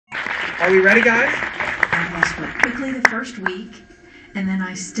Are we ready, guys? I lost weight quickly the first week, and then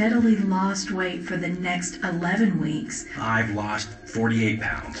I steadily lost weight for the next 11 weeks. I've lost 48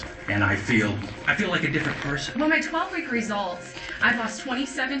 pounds, and I feel like a different person. Well, my 12-week results, I've lost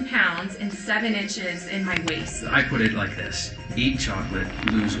 27 pounds and 7 inches in my waist. I put it like this: eat chocolate,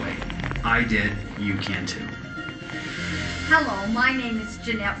 lose weight. I did, you can too. Hello, my name is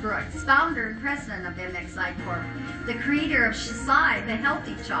Jeanette Brooks, founder and president of MXI Corp., the creator of Xocai, the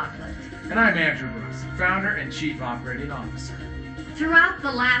healthy chocolate. And I'm Andrew Brooks, founder and chief operating officer. Throughout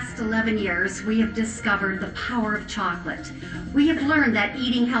the last 11 years, we have discovered the power of chocolate. We have learned that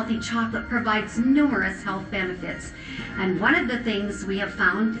eating healthy chocolate provides numerous health benefits. And one of the things we have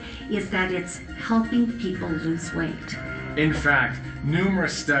found is that it's helping people lose weight. In fact,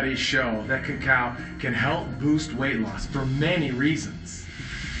 numerous studies show that cacao can help boost weight loss for many reasons.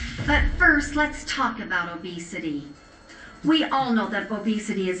 But first, let's talk about obesity. We all know that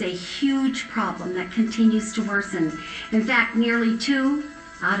obesity is a huge problem that continues to worsen. In fact, nearly 2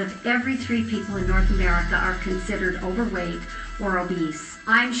 out of every 3 people in North America are considered overweight or obese.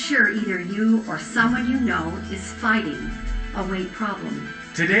 I'm sure either you or someone you know is fighting a weight problem.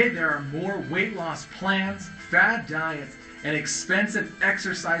 Today, there are more weight loss plans, fad diets, and expensive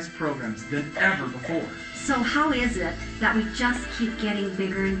exercise programs than ever before. So how is it that we just keep getting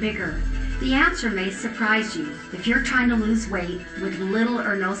bigger and bigger? The answer may surprise you. If you're trying to lose weight with little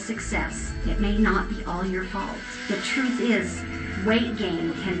or no success, it may not be all your fault. The truth is, weight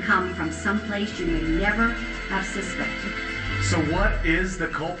gain can come from someplace you may never have suspected. So what is the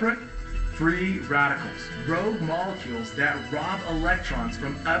culprit? Free radicals, rogue molecules that rob electrons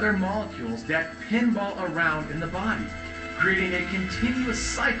from other molecules that pinball around in the body, creating a continuous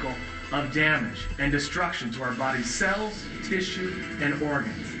cycle of damage and destruction to our body's cells, tissue, and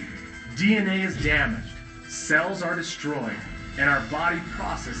organs. DNA is damaged, cells are destroyed, and our body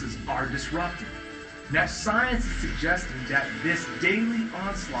processes are disrupted. Now, science is suggesting that this daily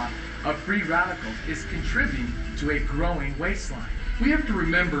onslaught of free radicals is contributing to a growing waistline. We have to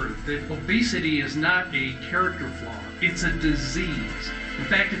remember that obesity is not a character flaw. It's a disease. In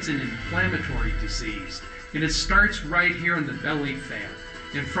fact, it's an inflammatory disease. And it starts right here in the belly fat.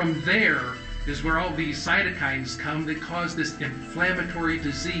 And from there is where all these cytokines come that cause this inflammatory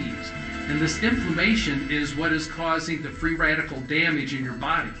disease. And this inflammation is what is causing the free radical damage in your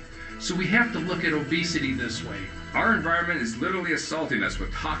body. So we have to look at obesity this way. Our environment is literally assaulting us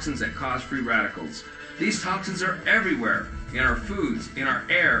with toxins that cause free radicals. These toxins are everywhere, in our foods, in our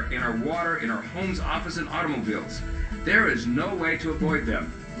air, in our water, in our homes, offices, and automobiles. There is no way to avoid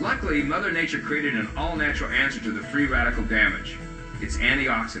them. Luckily, Mother Nature created an all-natural answer to the free radical damage. It's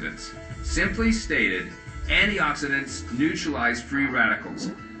antioxidants. Simply stated, antioxidants neutralize free radicals,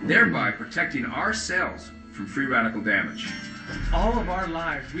 thereby protecting our cells from free radical damage. All of our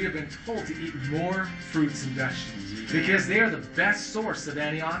lives, we have been told to eat more fruits and vegetables because they are the best source of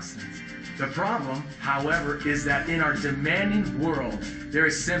antioxidants. The problem, however, is that in our demanding world, there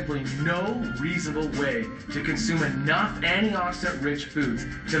is simply no reasonable way to consume enough antioxidant-rich foods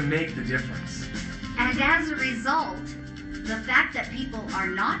to make the difference. And as a result, the fact that people are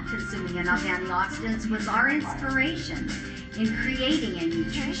not consuming enough antioxidants was our inspiration in creating a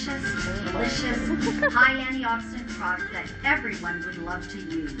nutritious, delicious, high antioxidant product that everyone would love to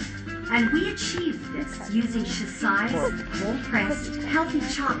use. And we achieved this using Xocai's cold-pressed, healthy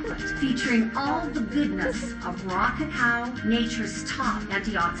chocolate, featuring all the goodness of raw cacao, nature's top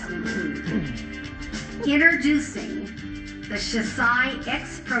antioxidant food. Introducing the Xocai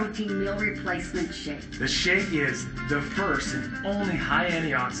X-Protein Meal Replacement Shake. The shake is the first and only high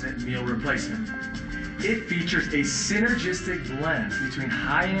antioxidant meal replacement. It features a synergistic blend between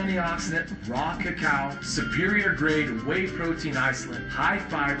high antioxidant raw cacao, superior grade whey protein isolate, high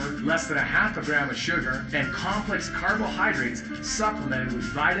fiber, less than 1/2 gram of sugar, and complex carbohydrates supplemented with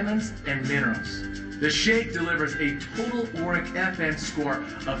vitamins and minerals. The shake delivers a total ORAC FN score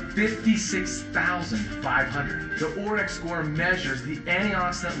of 56,500. The ORAC score measures the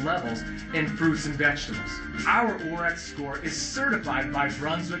antioxidant levels in fruits and vegetables. Our ORAC score is certified by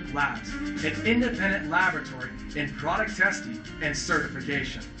Brunswick Labs, an independent laboratory in product testing and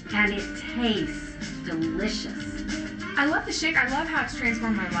certification. And it tastes delicious. I love the shake. I love how it's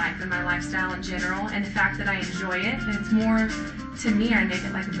transformed my life and my lifestyle in general, and the fact that I enjoy it. And it's more, to me, I make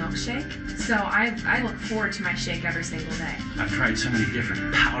it like a milkshake. So I look forward to my shake every single day. I've tried so many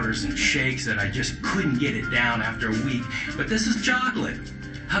different powders and shakes that I just couldn't get it down after a week. But this is chocolate.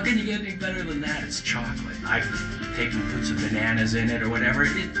 How can you get any better than that? It's chocolate. I've taken, put some bananas in it or whatever.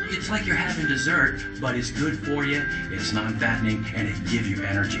 It's like you're having dessert, but it's good for you, it's non-fattening, and it gives you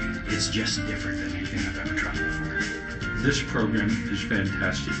energy. It's just different than anything I've ever tried before. This program is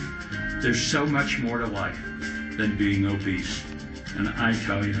fantastic. There's so much more to life than being obese. And I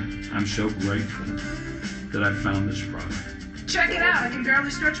tell you, I'm so grateful that I found this product. Check it out. I can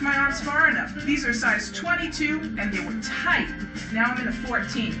barely stretch my arms far enough. These are size 22 and they were tight. Now I'm in a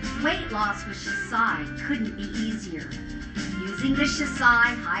 14. Weight loss with Xocai couldn't be easier. Using the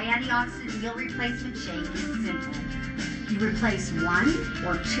Xocai high antioxidant meal replacement shake is simple. You replace 1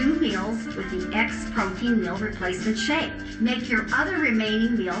 or 2 meals with the X protein meal replacement shake. Make your other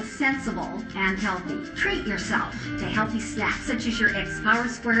remaining meals sensible and healthy. Treat yourself to healthy snacks such as your X Power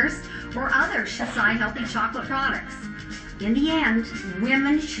Squares or other Xocai healthy chocolate products. In the end,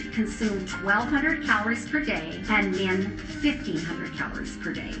 women should consume 1,200 calories per day and men 1,500 calories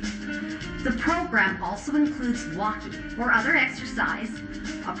per day. The program also includes walking or other exercise,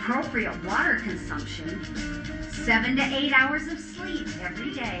 appropriate water consumption, 7 to 8 hours of sleep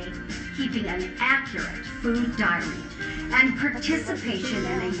every day, keeping an accurate food diary, and participation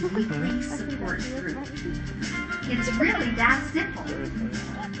in a weekly support group. It's really that simple.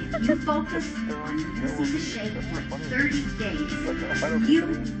 If you focus on using the shake for 30 days, you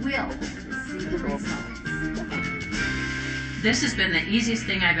will see the results. This has been the easiest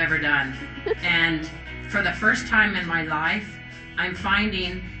thing I've ever done. And for the first time in my life, I'm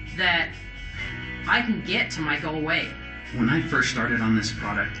finding that I can get to my goal weight. When I first started on this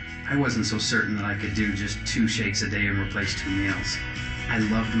product, I wasn't so certain that I could do just 2 shakes a day and replace 2 meals. I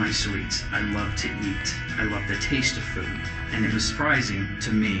loved my sweets. I loved to eat. I loved the taste of food. And it was surprising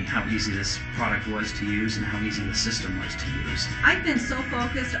to me how easy this product was to use and how easy the system was to use. I've been so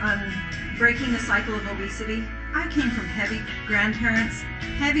focused on breaking the cycle of obesity. I came from heavy grandparents,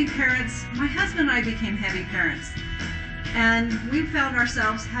 heavy parents. My husband and I became heavy parents. And we found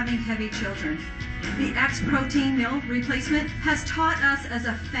ourselves having heavy children. The X protein meal replacement has taught us as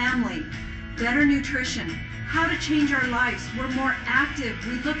a family better nutrition, how to change our lives. We're more active.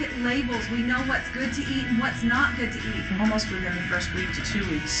 We look at labels. We know what's good to eat and what's not good to eat. Almost within the first week to 2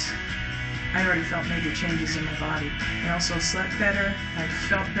 weeks, I already felt major changes in my body. I also slept better. I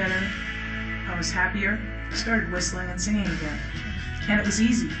felt better. I was happier. I started whistling and singing again. And it was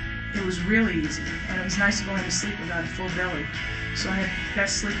easy. It was really easy. And it was nice going to sleep without a full belly. So I had the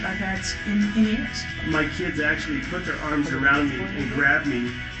best sleep I've had in years. My kids actually put their arms around me and grab me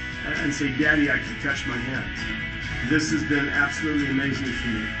and say, "Daddy, I can touch my hands." This has been absolutely amazing for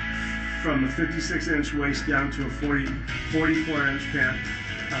me. From a 56-inch waist down to a 44-inch pant,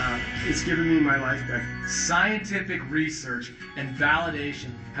 it's given me my life back. Scientific research and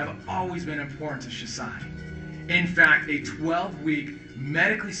validation have always been important to Xocai. In fact, a 12-week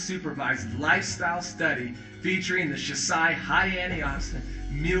medically supervised lifestyle study featuring the Xocai high antioxidant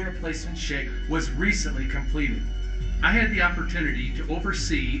meal replacement shake was recently completed. I had the opportunity to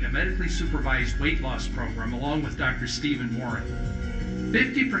oversee a medically supervised weight loss program along with Dr. Stephen Warren.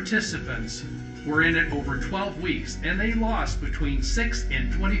 50 participants were in it over 12 weeks, and they lost between 6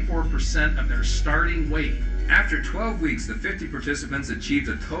 and 24% of their starting weight. After 12 weeks, the 50 participants achieved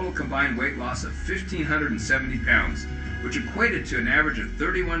a total combined weight loss of 1,570 pounds, which equated to an average of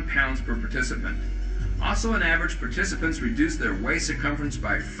 31 pounds per participant. Also, on average, participants reduced their waist circumference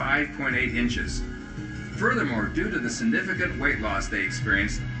by 5.8 inches. Furthermore, due to the significant weight loss they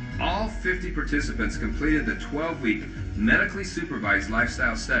experienced, all 50 participants completed the 12-week medically supervised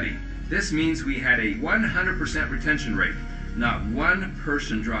lifestyle study. This means we had a 100% retention rate. Not one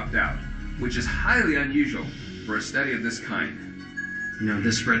person dropped out, which is highly unusual for a study of this kind. You know,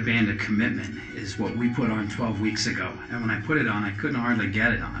 this red band of commitment is what we put on 12 weeks ago. And when I put it on, I couldn't hardly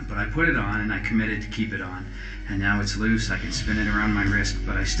get it on. But I put it on and I committed to keep it on. And now it's loose. I can spin it around my wrist,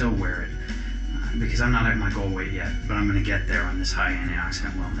 but I still wear it. Because I'm not at my goal weight yet, but I'm going to get there on this high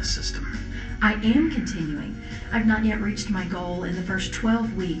antioxidant wellness system. I am continuing. I've not yet reached my goal. In the first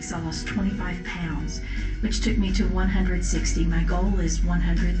 12 weeks, I lost 25 pounds, which took me to 160. My goal is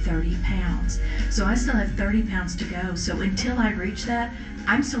 130 pounds. So I still have 30 pounds to go. So until I reach that,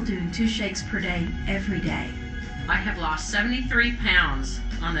 I'm still doing 2 shakes per day, every day. I have lost 73 pounds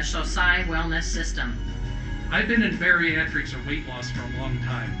on the Xocai wellness system. I've been in bariatrics or weight loss for a long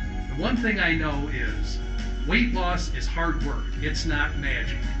time. The one thing I know is weight loss is hard work. It's not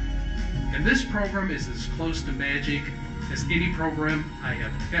magic. And this program is as close to magic as any program I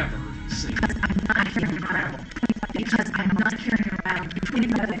have ever seen. Because I'm not carrying around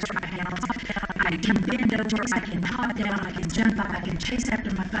 25 extra pounds. I can bend over, I can hop down, I can jump up, I can chase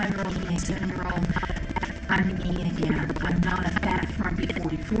after my 5-year-old and my 7-year-old. I'm me again. I'm not a fat, frumpy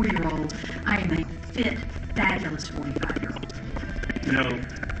 44-year-old. I am a fit, fabulous 45-year-old. You know,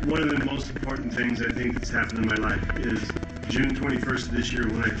 one of the most important things I think that's happened in my life is June 21st of this year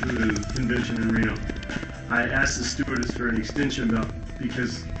when I flew to the convention in Reno. I asked the stewardess for an extension belt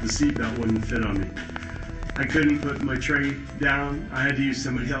because the seat belt wouldn't fit on me. I couldn't put my tray down. I had to use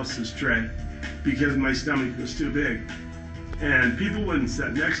somebody else's tray because my stomach was too big. And people wouldn't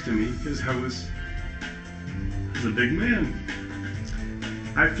sit next to me because I was a big man.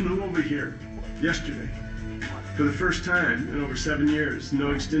 I flew over here yesterday for the first time in over 7 years.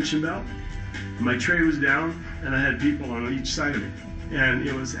 No extension belt. My tray was down and I had people on each side of me. And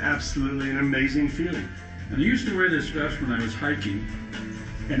it was absolutely an amazing feeling. And I used to wear this vest when I was hiking,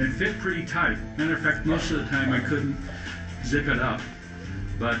 and it fit pretty tight. Matter of fact, most of the time I couldn't zip it up.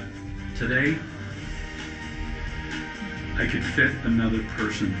 But today, I could fit another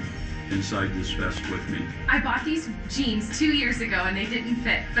person inside this vest with me. I bought these jeans 2 years ago and they didn't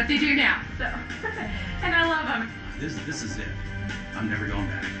fit, but they do now. So, and I love them. This is it. I'm never going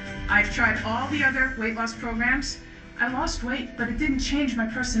back. I've tried all the other weight loss programs. I lost weight, but it didn't change my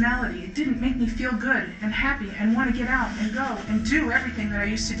personality. It didn't make me feel good and happy and want to get out and go and do everything that I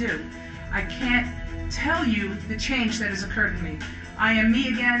used to do. I can't tell you the change that has occurred in me. I am me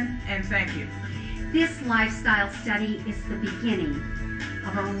again, and thank you. This lifestyle study is the beginning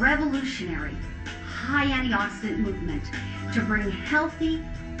of a revolutionary, high antioxidant movement to bring healthy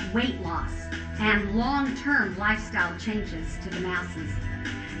weight loss and long-term lifestyle changes to the masses.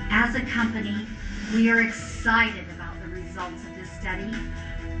 As a company, we are excited about the results of this study.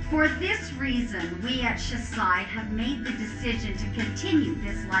 For this reason, we at Xocai have made the decision to continue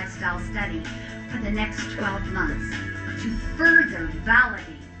this lifestyle study for the next 12 months to further validate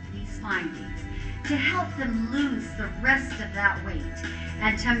these findings, to help them lose the rest of that weight,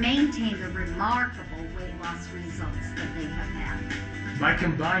 and to maintain the remarkable weight loss results that they have had. By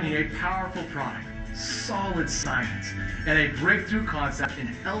combining a powerful product, solid science, and a breakthrough concept in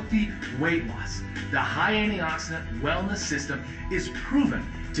healthy weight loss, the high antioxidant wellness system is proven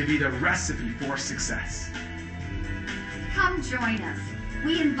to be the recipe for success. Come join us.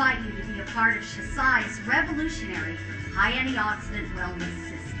 We invite you to be a part of Xocai's revolutionary high antioxidant wellness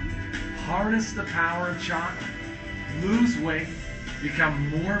system. Harness the power of chocolate, lose weight,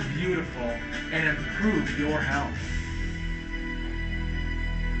 become more beautiful, and improve your health.